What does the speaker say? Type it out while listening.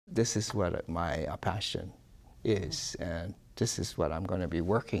this is what my passion is, and this is what I'm going to be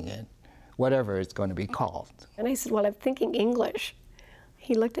working in, whatever it's going to be called. And I said, well, I'm thinking English.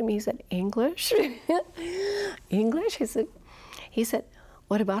 He looked at me, he said, English? English? He said,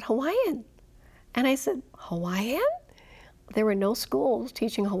 what about Hawaiian? And I said, Hawaiian? There were no schools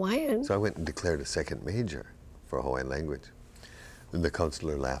teaching Hawaiian. So I went and declared a second major for Hawaiian language. And the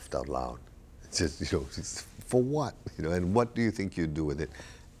counselor laughed out loud. It's just, you know, for what? You know, and what do you think you'd do with it?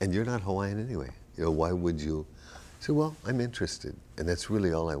 And you're not Hawaiian anyway. You know, why would you? I said, well, I'm interested. And that's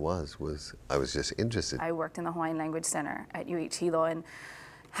really all I was I was just interested. I worked in the Hawaiian Language Center at UH Hilo, and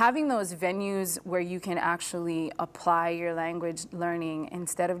having those venues where you can actually apply your language learning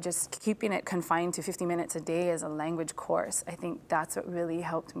instead of just keeping it confined to 50 minutes a day as a language course, I think that's what really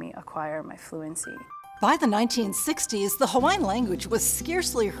helped me acquire my fluency. By the 1960s, the Hawaiian language was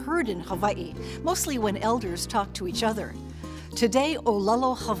scarcely heard in Hawaii, mostly when elders talked to each other. Today,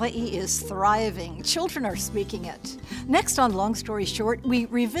 ʻōlelo Hawaii is thriving. Children are speaking it. Next on Long Story Short, we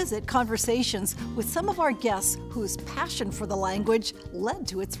revisit conversations with some of our guests whose passion for the language led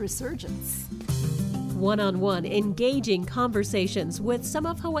to its resurgence. One-on-one, engaging conversations with some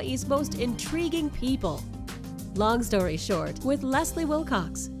of Hawaii's most intriguing people. Long Story Short with Leslie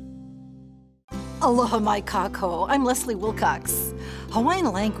Wilcox. Aloha mai kākou, I'm Leslie Wilcox.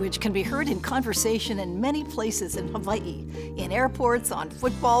 Hawaiian language can be heard in conversation in many places in Hawaii, in airports, on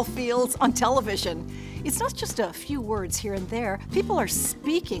football fields, on television. It's not just a few words here and there, people are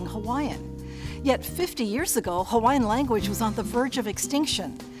speaking Hawaiian. Yet 50 years ago, Hawaiian language was on the verge of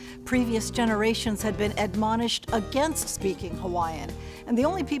extinction. Previous generations had been admonished against speaking Hawaiian, and the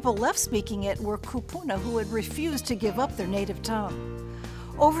only people left speaking it were kūpuna who had refused to give up their native tongue.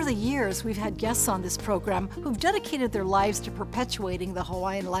 Over the years, we've had guests on this program who've dedicated their lives to perpetuating the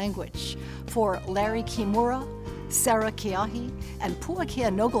Hawaiian language. For Larry Kimura, Sarah Keahi, and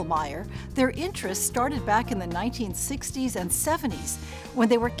Puakea Nogelmeier, their interest started back in the 1960s and 70s when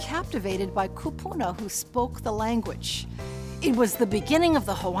they were captivated by kūpuna who spoke the language. It was the beginning of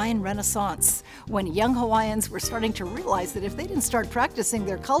the Hawaiian Renaissance, when young Hawaiians were starting to realize that if they didn't start practicing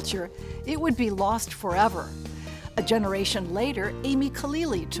their culture, it would be lost forever. A generation later, Amy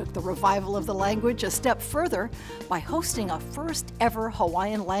Kalili took the revival of the language a step further by hosting a first ever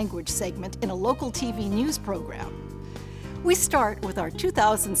Hawaiian language segment in a local TV news program. We start with our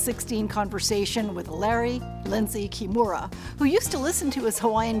 2016 conversation with Larry Lindsay Kimura, who used to listen to his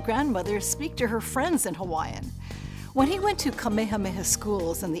Hawaiian grandmother speak to her friends in Hawaiian. When he went to Kamehameha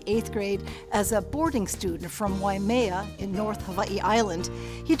schools in the 8th grade as a boarding student from Waimea in North Hawaii Island,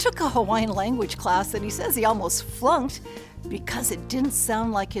 he took a Hawaiian language class that he says he almost flunked because it didn't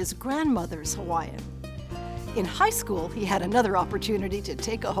sound like his grandmother's Hawaiian. In high school, he had another opportunity to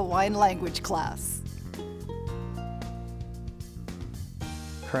take a Hawaiian language class.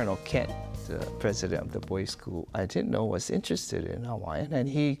 Colonel Kent, the president of the boys' school, I didn't know was interested in Hawaiian, and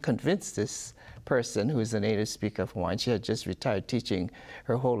he convinced this person who's a native speaker of Hawaiian. She had just retired teaching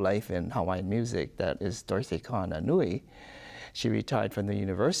her whole life in Hawaiian music. That is Dorothy Kahananui. She retired from the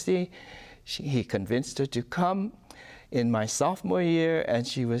university. He convinced her to come in my sophomore year, and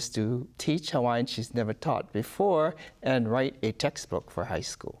she was to teach Hawaiian she's never taught before and write a textbook for high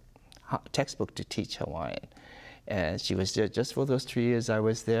school, textbook to teach Hawaiian. And she was there just for those 3 years I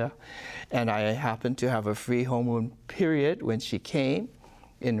was there. And I happened to have a free homeroom period when she came,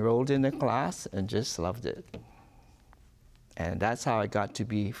 enrolled in the class, and just loved it. And that's how I got to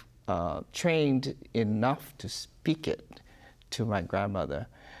be trained enough to speak it to my grandmother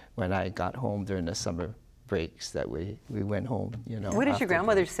when I got home during the summer breaks that we went home, you know. What did your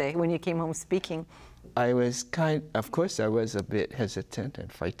grandmother say when you came home speaking? I was of course I was a bit hesitant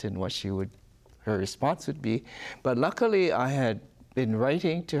and frightened what her response would be, but luckily I had been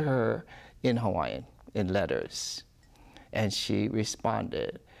writing to her in Hawaiian, in letters, and she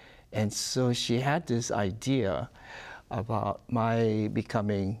responded. And so she had this idea about my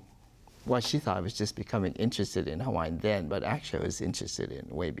becoming, well, she thought I was just becoming interested in Hawaiian then, but actually I was interested in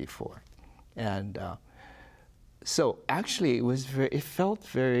way before. And so actually it felt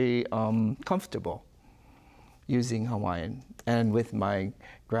very comfortable using Hawaiian. And with my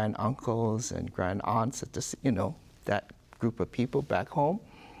grand-uncles and grand-aunts, at this, you know, that group of people back home,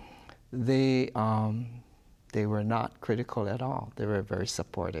 they were not critical at all. They were very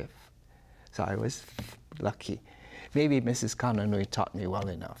supportive. So I was lucky. Maybe Mrs. Kananui taught me well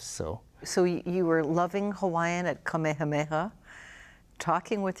enough, so. So you were loving Hawaiian at Kamehameha,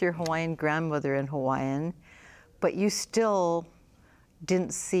 talking with your Hawaiian grandmother in Hawaiian, but you still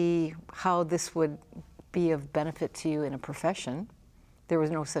didn't see how this would be of benefit to you in a profession. There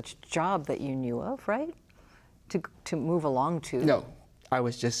was no such job that you knew of, right? To move along to. No, I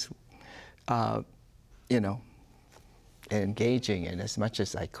was just, you know, engaging in as much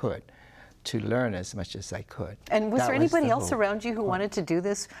as I could, to learn as much as I could. And was there anybody else around you who wanted to do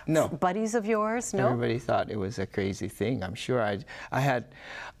this? No. Buddies of yours? No? Everybody thought it was a crazy thing. I'm sure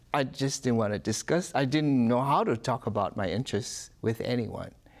I just didn't want to discuss. I didn't know how to talk about my interests with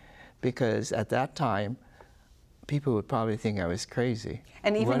anyone, because at that time, people would probably think I was crazy.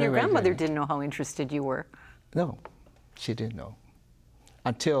 And even your grandmother didn't know how interested you were? No, she didn't know.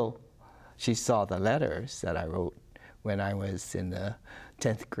 Until she saw the letters that I wrote when I was in the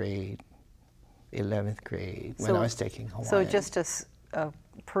 10th grade, 11th grade, when I was taking Hawaiian. So just a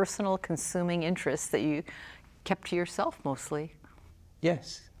personal consuming interest that you kept to yourself mostly?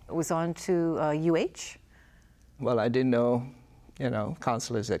 Yes. It was on to UH? Well, I didn't know, you know,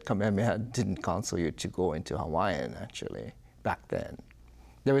 counselors at Kamehameha didn't counsel you to go into Hawaiian, actually, back then.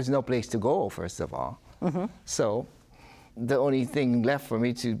 There was no place to go, first of all. Mm-hmm. So the only thing left for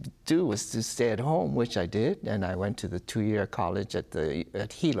me to do was to stay at home, which I did, and I went to the 2-year college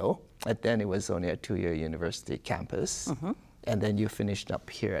at Hilo. And then it was only a 2-year university campus. Mm-hmm. And then you finished up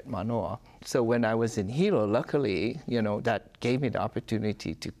here at Manoa. So when I was in Hilo, luckily, you know, that gave me the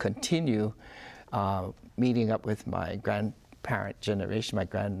opportunity to continue meeting up with my grandparent generation, my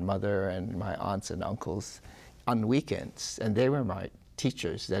grandmother and my aunts and uncles on weekends. And they were my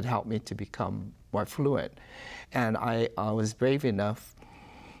teachers that helped me to become more fluent. And I was brave enough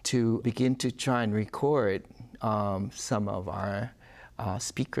to begin to try and record some of our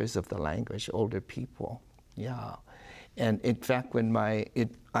speakers of the language, older people, yeah. And in fact, when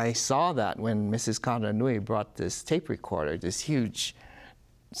I saw that when Mrs. Kananui brought this tape recorder, this huge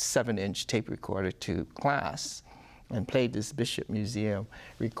 7-inch tape recorder to class, and played this Bishop Museum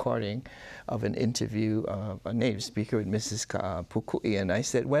recording of an interview of a native speaker with Mrs. Puakea. And I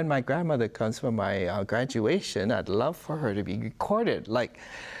said, when my grandmother comes for my graduation, I'd love for her to be recorded. Like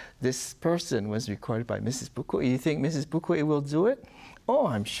this person was recorded by Mrs. Puakea. You think Mrs. Puakea will do it? Oh,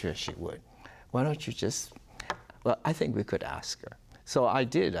 I'm sure she would. Why don't you just, well, I think we could ask her. So I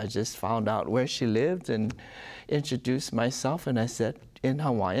did. I just found out where she lived and introduced myself. And I said, in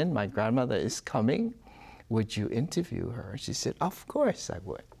Hawaiian, my grandmother is coming. Would you interview her? She said, of course I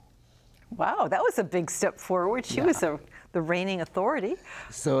would. Wow, that was a big step forward. She was the reigning authority.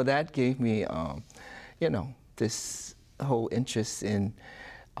 So that gave me, you know, this whole interest in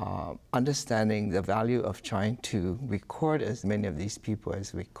understanding the value of trying to record as many of these people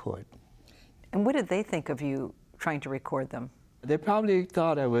as we could. And what did they think of you trying to record them? They probably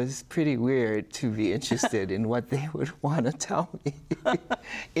thought I was pretty weird to be interested in what they would want to tell me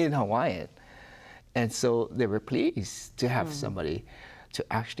in Hawaiian. And so they were pleased to have somebody to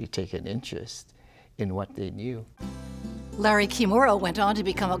actually take an interest in what they knew. Larry Kimura went on to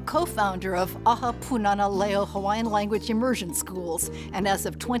become a co-founder of Aha Punana Leo Hawaiian Language Immersion Schools, and as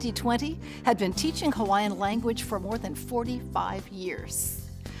of 2020, had been teaching Hawaiian language for more than 45 years.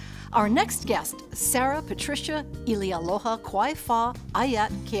 Our next guest, Sarah Patricia Ilialoha Kwaifa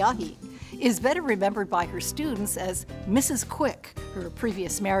Ayat Keahi, is better remembered by her students as Mrs. Quick, her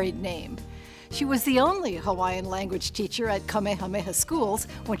previous married name. She was the only Hawaiian language teacher at Kamehameha schools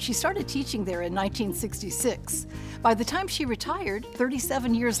when she started teaching there in 1966. By the time she retired,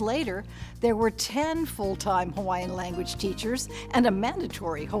 37 years later, there were 10 full-time Hawaiian language teachers and a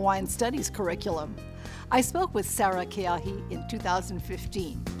mandatory Hawaiian studies curriculum. I spoke with Sarah Keahi in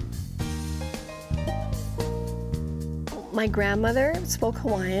 2015. My grandmother spoke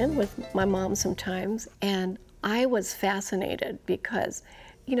Hawaiian with my mom sometimes, and I was fascinated because,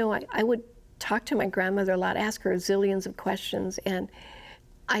 you know, I would talk to my grandmother a lot, ask her zillions of questions, and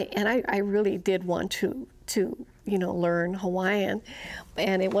I really did want to you know, learn Hawaiian.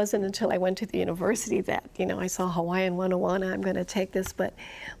 And it wasn't until I went to the university that, you know, I saw Hawaiian 101, I'm going to take this. But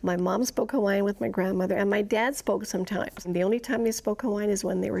my mom spoke Hawaiian with my grandmother, and my dad spoke sometimes. And the only time they spoke Hawaiian is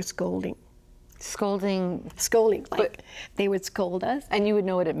when they were scolding. Scolding? Scolding, like they would scold us. And you would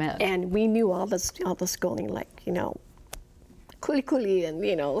know what it meant? And we knew all the scolding, like, you know, kuli kuli and,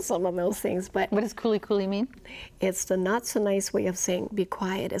 you know, some of those things. But what does kuli kuli mean? It's the not so nice way of saying be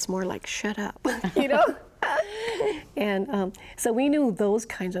quiet. It's more like shut up, you know? And so we knew those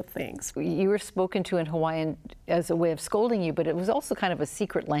kinds of things. You were spoken to in Hawaiian as a way of scolding you, but it was also kind of a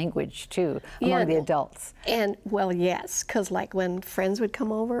secret language too among the adults. And well, yes, because like when friends would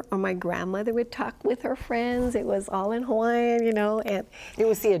come over or my grandmother would talk with her friends, it was all in Hawaiian, you know. And it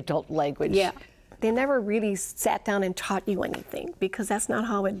was the adult language. Yeah. They never really sat down and taught you anything because that's not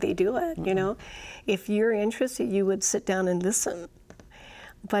how they do it, you know. If you're interested, you would sit down and listen.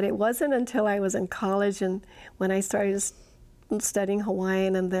 But it wasn't until I was in college and when I started studying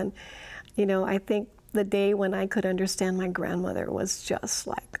Hawaiian, and then, you know, I think the day when I could understand my grandmother was just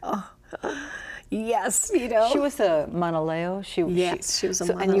like, oh, yes, you know. She was a Manaleo? She was a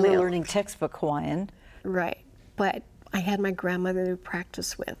Manaleo. And you were learning textbook Hawaiian? Right, but I had my grandmother to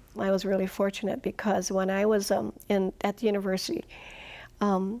practice with. I was really fortunate because when I was at the university,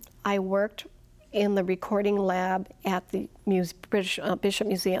 I worked in the recording lab at the Bishop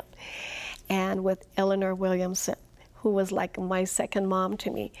Museum, and with Eleanor Williamson, who was like my second mom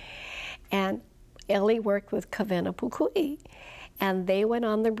to me. And Ellie worked with Kawena Pukui, and they went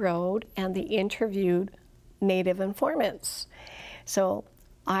on the road and they interviewed Native informants. So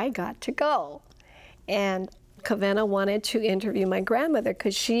I got to go. And Kawena wanted to interview my grandmother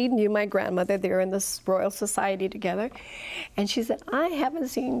because she knew my grandmother. They were in this Royal Society together. And she said, I haven't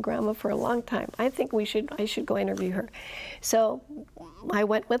seen Grandma for a long time. I think I should go interview her. So I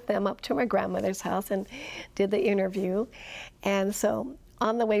went with them up to my grandmother's house and did the interview. And so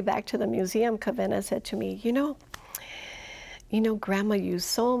on the way back to the museum, Kawena said to me, you know, Grandma used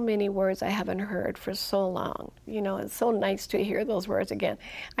so many words I haven't heard for so long. You know, it's so nice to hear those words again.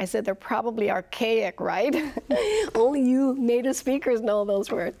 I said, they're probably archaic, right? Only you native speakers know those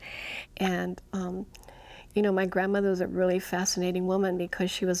words. And, you know, my grandmother was a really fascinating woman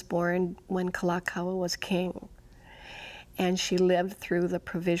because she was born when Kalakaua was king. And she lived through the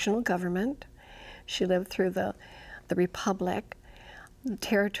provisional government. She lived through the republic, the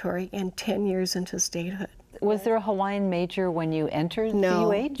territory, and 10 years into statehood. Was there a Hawaiian major when you entered the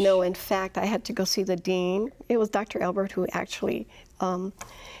UH? No, in fact, I had to go see the dean. It was Dr. Albert who actually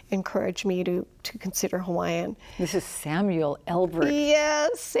encouraged me to consider Hawaiian. This is Samuel Albert.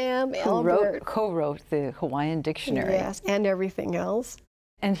 Yes, Sam Albert. Co-wrote the Hawaiian dictionary. Yes, and everything else.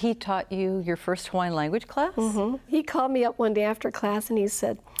 And he taught you your first Hawaiian language class? Mm-hmm. He called me up one day after class and he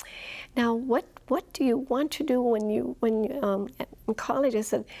said, now what do you want to do when you in college? I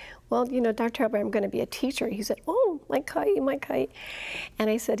said, well, you know, Dr. Albert, I'm going to be a teacher. He said, oh, my kai. And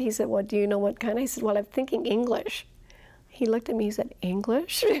he said, well, do you know what kind? I said, well, I'm thinking English. He looked at me, he said,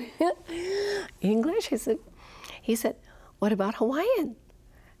 English? English? He said, what about Hawaiian?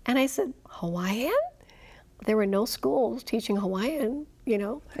 And I said, Hawaiian? There were no schools teaching Hawaiian, you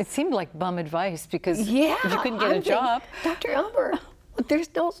know. It seemed like bum advice because you couldn't get a job. Dr. Albert, there's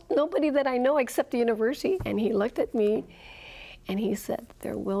nobody that I know except the university. And he looked at me and he said,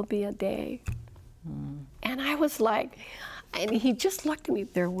 there will be a day. And I was like, and he just looked at me,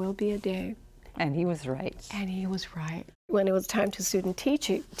 there will be a day. And he was right. And he was right. When it was time to student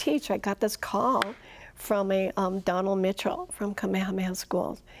teach, I got this call from a Donald Mitchell from Kamehameha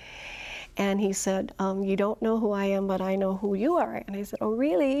Schools. And he said, you don't know who I am, but I know who you are. And I said, oh,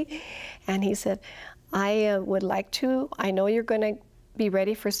 really? And he said, I would like to, I know you're going to be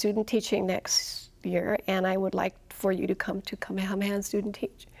ready for student teaching next year, and I would like for you to come to Kamehameha and student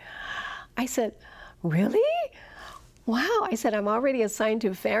teach. I said, really? Wow. I said, I'm already assigned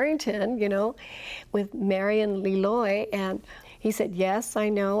to Farrington, you know, with Marion Leloy. And he said, yes, I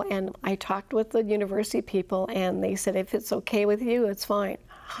know. And I talked with the university people, and they said, if it's okay with you, it's fine.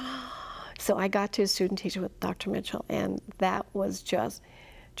 So I got to student teacher with Dr. Mitchell, and that was just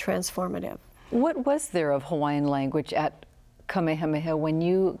transformative. What was there of Hawaiian language at Kamehameha when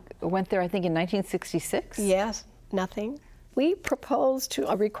you went there, I think in 1966? Yes, nothing. We proposed to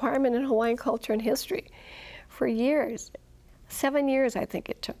a requirement in Hawaiian culture and history for years. 7 years, I think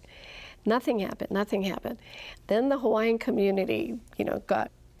it took. Nothing happened. Then the Hawaiian community, you know,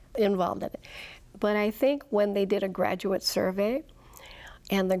 got involved in it. But I think when they did a graduate survey,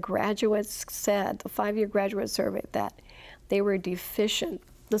 and the graduates said, the 5-year graduate survey, that they were deficient.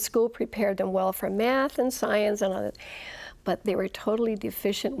 The school prepared them well for math and science and all that, but they were totally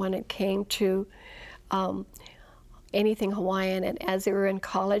deficient when it came to anything Hawaiian. And as they were in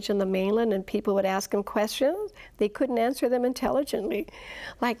college in the mainland and people would ask them questions, they couldn't answer them intelligently.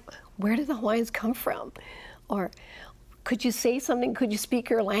 Like, where did the Hawaiians come from? Or, could you say something? Could you speak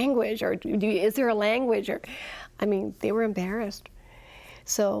your language? Or is there a language? Or, I mean, they were embarrassed.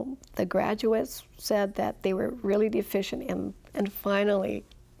 So the graduates said that they were really deficient, and finally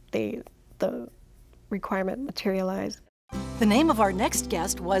the requirement materialized. The name of our next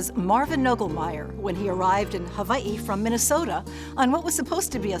guest was Marvin Nogelmeier when he arrived in Hawaii from Minnesota on what was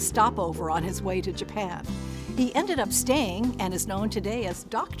supposed to be a stopover on his way to Japan. He ended up staying and is known today as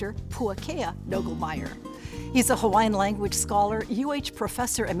Dr. Puakea Nogelmeier. He's a Hawaiian language scholar, UH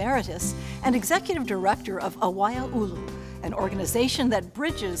professor emeritus, and executive director of Awaiaulu, an organization that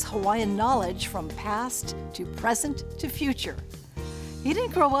bridges Hawaiian knowledge from past to present to future. He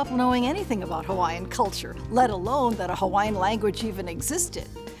didn't grow up knowing anything about Hawaiian culture, let alone that a Hawaiian language even existed.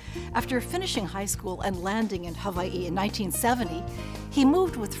 After finishing high school and landing in Hawaii in 1970, he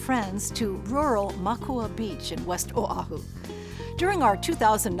moved with friends to rural Makua Beach in West Oahu. During our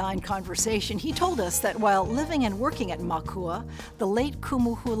 2009 conversation, he told us that while living and working at Makua, the late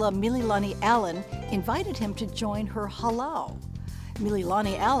Kumuhula Mililani Allen invited him to join her halau.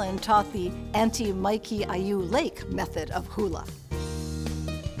 Mililani Allen taught the Anti-Maiki Ayu Lake method of hula.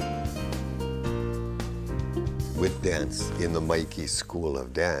 With dance, in the Maiki school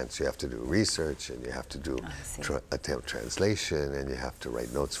of dance, you have to do research and you have to do attempt translation and you have to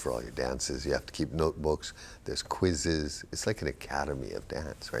write notes for all your dances. You have to keep notebooks. There's quizzes. It's like an academy of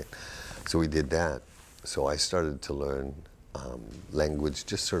dance, right? So we did that. So I started to learn language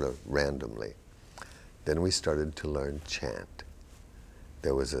just sort of randomly. Then we started to learn chant.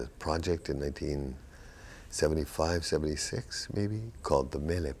 There was a project in 1975, 76 maybe, called the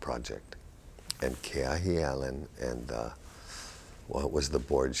Mele Project. And Keahi Allen and what was the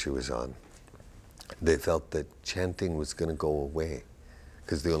board she was on, they felt that chanting was going to go away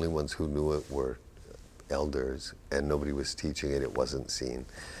because the only ones who knew it were elders and nobody was teaching it, it wasn't seen.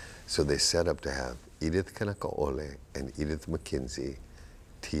 So they set up to have Edith Kanakaole and Edith McKinsey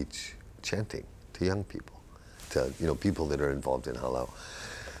teach chanting to young people, to people that are involved in halau.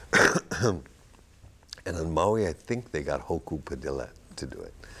 And on Maui, I think they got Hoku Padilla to do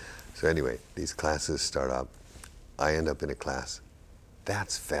it. So anyway, these classes start up. I end up in a class.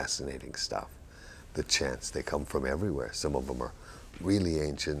 That's fascinating stuff. The chants, they come from everywhere. Some of them are really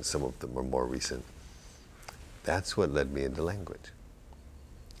ancient, some of them are more recent. That's what led me into language.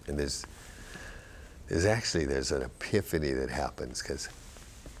 And there's an epiphany that happens because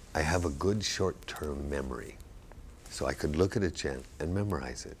I have a good short-term memory. So I could look at a chant and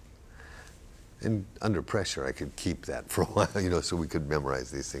memorize it. And under pressure, I could keep that for a while, so we could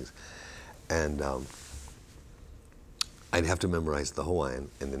memorize these things. And I'd have to memorize the Hawaiian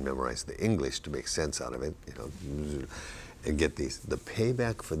and then memorize the English to make sense out of it, and get these. The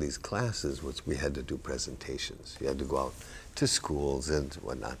payback for these classes was we had to do presentations. You had to go out to schools and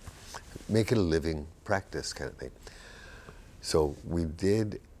whatnot, make it a living practice kind of thing. So we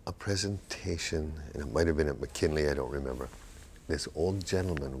did a presentation, and it might have been at McKinley, I don't remember. This old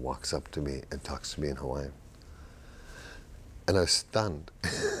gentleman walks up to me and talks to me in Hawaiian. And I was stunned.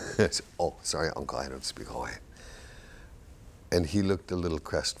 I said, "Oh, sorry, Uncle, I don't speak Hawaiian." And he looked a little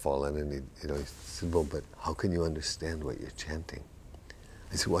crestfallen and he said, "Well, but how can you understand what you're chanting?"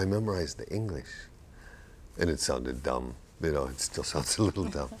 I said, "Well, I memorized the English." And it sounded dumb. It still sounds a little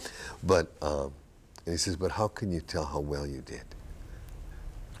dumb. But, and he says, "But how can you tell how well you did?"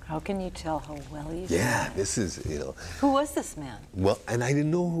 How can you tell how well you did? Yeah, this is, Who was this man? Well, and I didn't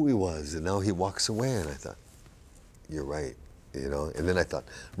know who he was, and now he walks away, and I thought, you're right, And then I thought,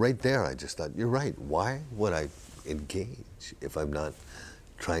 right there, I just thought, you're right. Why would I engage if I'm not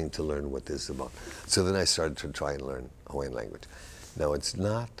trying to learn what this is about? So then I started to try and learn Hawaiian language. Now, it's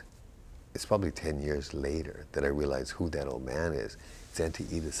probably 10 years later that I realized who that old man is. It's Auntie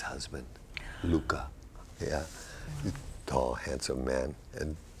Edith's husband, Luca. Yeah, tall, handsome man.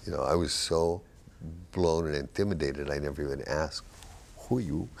 And I was so blown and intimidated, I never even asked, "Who are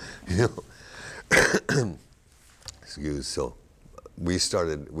you?" So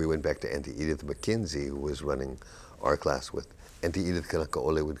we went back to Auntie Edith McKinsey, who was running our class with Auntie Edith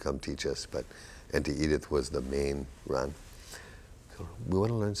Kanakaole would come teach us, but Auntie Edith was the main run. So we want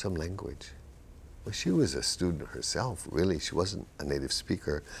to learn some language. Well, she was a student herself, really. She wasn't a native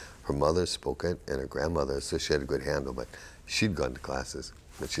speaker. Her mother spoke it and her grandmother, so she had a good handle, but she'd gone to classes.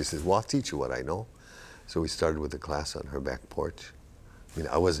 But she says, "Well, I'll teach you what I know." So we started with a class on her back porch.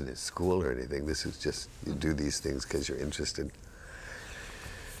 I wasn't in school or anything. This is just, you do these things because you're interested.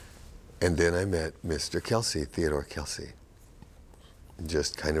 And then I met Mr. Kelsey, Theodore Kelsey,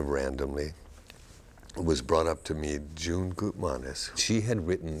 just kind of randomly. It was brought up to me, June Gutmanis.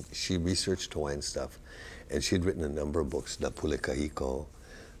 She researched Hawaiian stuff, and she had written a number of books, Na Pule Kahiko,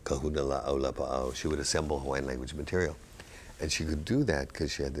 Kahuna La'au Lapa'au. She would assemble Hawaiian language material. And she could do that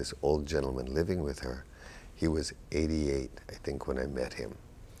because she had this old gentleman living with her. He was 88, I think, when I met him.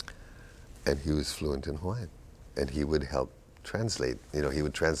 And he was fluent in Hawaiian. And he would help translate. He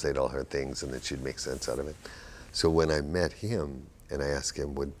would translate all her things and then she'd make sense out of it. So when I met him and I asked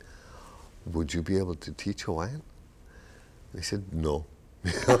him, would you be able to teach Hawaiian? And he said, "No."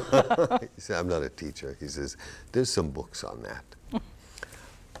 He said, "I'm not a teacher." He says, "There's some books on that."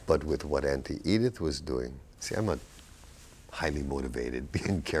 But with what Auntie Edith was doing, see, I'm a highly motivated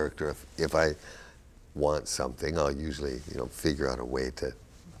being character. If I want something, I'll usually, figure out a way to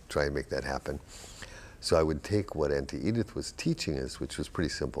try and make that happen. So I would take what Auntie Edith was teaching us, which was pretty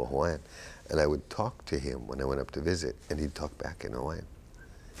simple Hawaiian, and I would talk to him when I went up to visit, and he'd talk back in Hawaiian.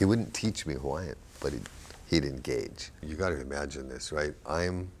 He wouldn't teach me Hawaiian, but he'd engage. You got to imagine this, right?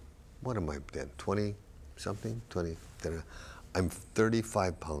 What am I then, 20-something, 20? I'm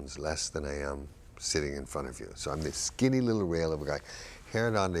 35 pounds less than I am sitting in front of you. So I'm this skinny little rail of a guy, hair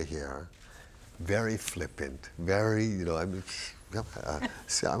down to here, very flippant, very, you know, I'm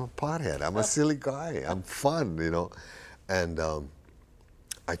a pothead, I'm a silly guy, I'm fun, you know. And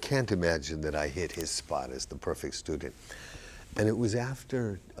I can't imagine that I hit his spot as the perfect student. And it was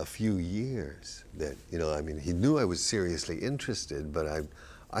after a few years that, you know, I mean, he knew I was seriously interested, but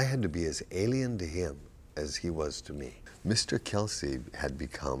I had to be as alien to him as he was to me. Mr. Kelsey had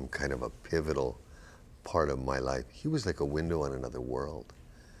become kind of a pivotal part of my life. He was like a window on another world.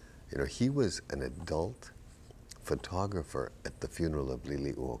 You know, he was an adult photographer at the funeral of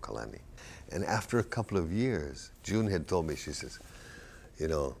Lili Uokalani. And after a couple of years, June had told me, she says, you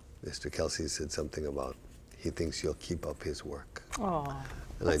know, Mr. Kelsey said something about he thinks you'll keep up his work. Oh,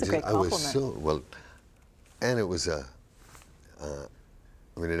 and that's a great compliment. I was so, well, and it was I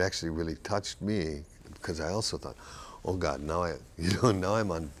mean, it actually really touched me because I also thought, oh God, now now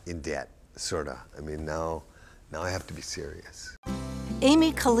I'm in debt, sorta. I mean, now I have to be serious.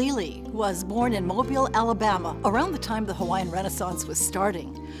 Amy Kalili was born in Mobile, Alabama, around the time the Hawaiian Renaissance was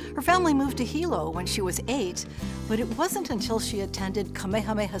starting. Her family moved to Hilo when she was 8, but it wasn't until she attended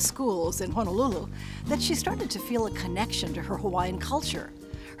Kamehameha schools in Honolulu that she started to feel a connection to her Hawaiian culture.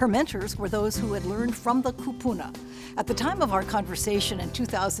 Her mentors were those who had learned from the kūpuna. At the time of our conversation in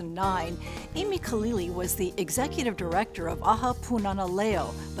 2009, Amy Kalili was the executive director of Aha Punana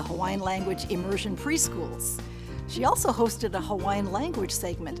Leo, the Hawaiian language immersion preschools. She also hosted a Hawaiian language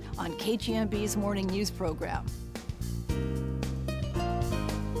segment on KGMB's morning news program.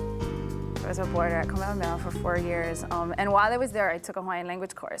 I was a boarder at Kamehameha for 4 years, and while I was there, I took a Hawaiian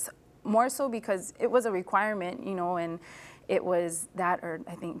language course, more so because it was a requirement, you know, and it was that, or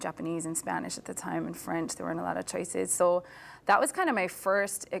I think Japanese and Spanish at the time, and French. There weren't a lot of choices. So that was kind of my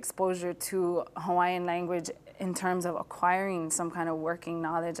first exposure to Hawaiian language in terms of acquiring some kind of working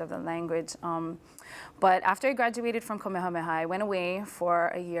knowledge of the language. But after I graduated from Kamehameha, I went away for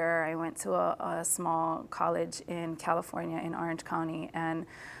a year. I went to a small college in California in Orange County, and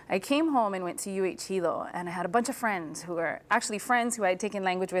I came home and went to UH Hilo, and I had a bunch of friends who were actually friends who I had taken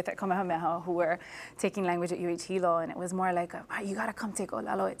language with at Kamehameha who were taking language at UH Hilo, and it was more like, you gotta come take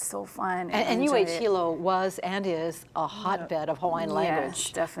ʻōlelo, it's so fun. And UH Hilo was and is a hotbed of Hawaiian language.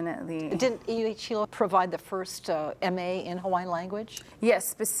 Yes, definitely. Didn't UH Hilo provide the first MA in Hawaiian language? Yes,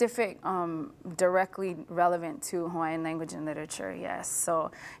 specific, directly relevant to Hawaiian language and literature, yes.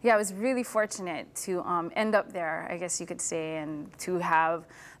 So yeah, I was really fortunate to end up there, I guess you could say, and to have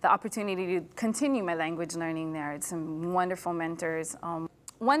the opportunity to continue my language learning there. It's some wonderful mentors.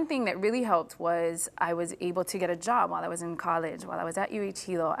 One thing that really helped was I was able to get a job while I was in college. While I was at UH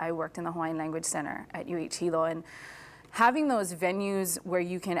Hilo, I worked in the Hawaiian Language Center at UH Hilo, and having those venues where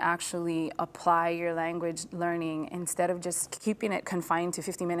you can actually apply your language learning instead of just keeping it confined to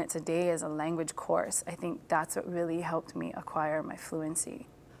 50 minutes a day as a language course, I think that's what really helped me acquire my fluency.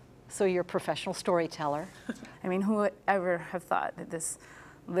 So you're a professional storyteller. I mean, who would ever have thought that this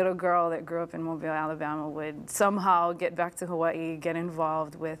little girl that grew up in Mobile, Alabama would somehow get back to Hawaii, get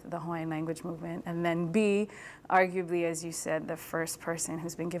involved with the Hawaiian language movement, and then be, arguably, as you said, the first person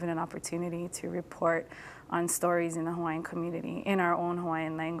who's been given an opportunity to report on stories in the Hawaiian community in our own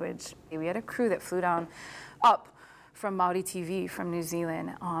Hawaiian language. We had a crew that flew down up from Maori TV from New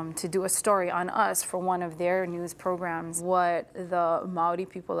Zealand to do a story on us for one of their news programs, what the Maori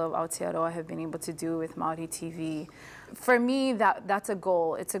people of Aotearoa have been able to do with Maori TV. For me, that's a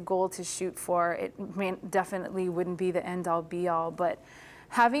goal. It's a goal to shoot for. It definitely wouldn't be the end-all, be-all, but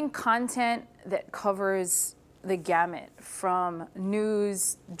having content that covers the gamut from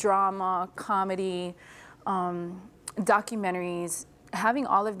news, drama, comedy, documentaries, having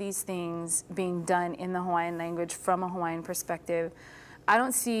all of these things being done in the Hawaiian language from a Hawaiian perspective, I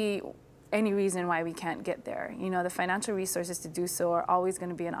don't see any reason why we can't get there. You know, the financial resources to do so are always going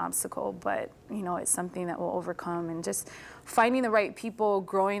to be an obstacle, but, you know, it's something that we'll overcome. And just finding the right people,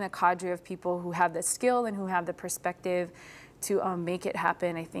 growing a cadre of people who have the skill and who have the perspective to make it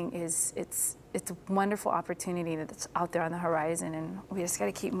happen, I think it's a wonderful opportunity that's out there on the horizon, and we just got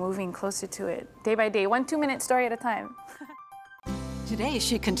to keep moving closer to it, day by day, 1 2-minute story at a time. Today,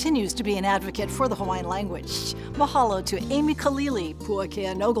 she continues to be an advocate for the Hawaiian language. Mahalo to Amy Kalili,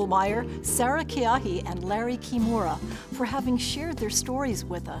 Puakea Nogelmeier, Sarah Keahi, and Larry Kimura for having shared their stories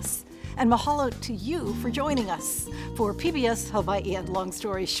with us. And mahalo to you for joining us. For PBS Hawaii and Long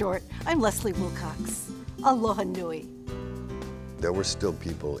Story Short, I'm Leslie Wilcox. Aloha nui. There were still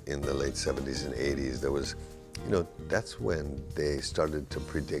people in the late 70s and 80s. There was, you know, that's when they started to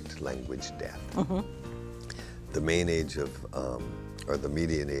predict language death. the main age of, or the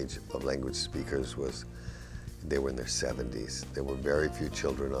median age of language speakers was, they were in their 70s. There were very few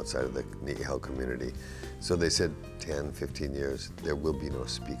children outside of the Ni'ihau community. So they said 10, 15 years, there will be no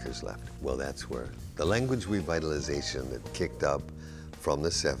speakers left. Well, that's where the language revitalization that kicked up from the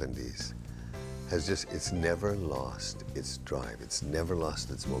 70s has just, it's never lost its drive. It's never lost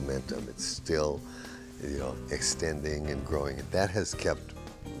its momentum. It's still, you know, extending and growing. That has kept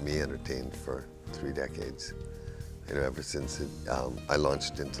me entertained for 3 decades. You know, ever since I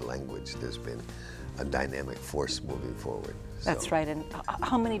launched into language, there's been a dynamic force moving forward. That's right. And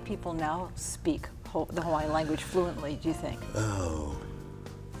how many people now speak the Hawaiian language fluently, do you think? Oh,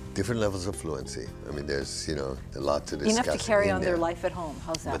 different levels of fluency. I mean, there's, you know, a lot to discuss. Enough to carry on their life at home.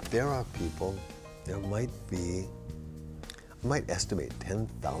 How's that? But there are people, there might be, I might estimate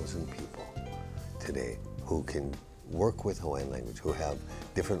 10,000 people today who can work with Hawaiian language, who have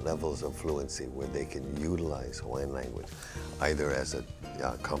different levels of fluency where they can utilize Hawaiian language, either as a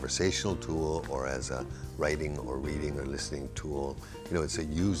conversational tool or as a writing or reading or listening tool. You know, it's a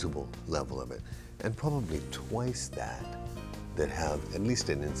usable level of it. And probably twice that have at least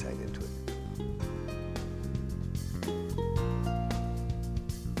an insight into it.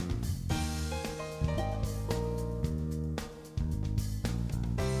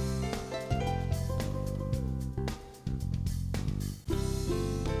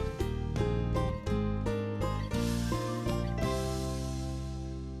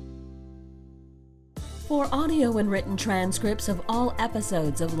 For audio and written transcripts of all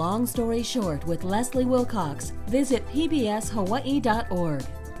episodes of Long Story Short with Leslie Wilcox, visit pbshawaii.org.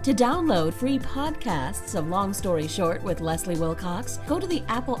 To download free podcasts of Long Story Short with Leslie Wilcox, go to the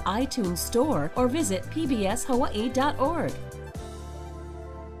Apple iTunes Store or visit pbshawaii.org.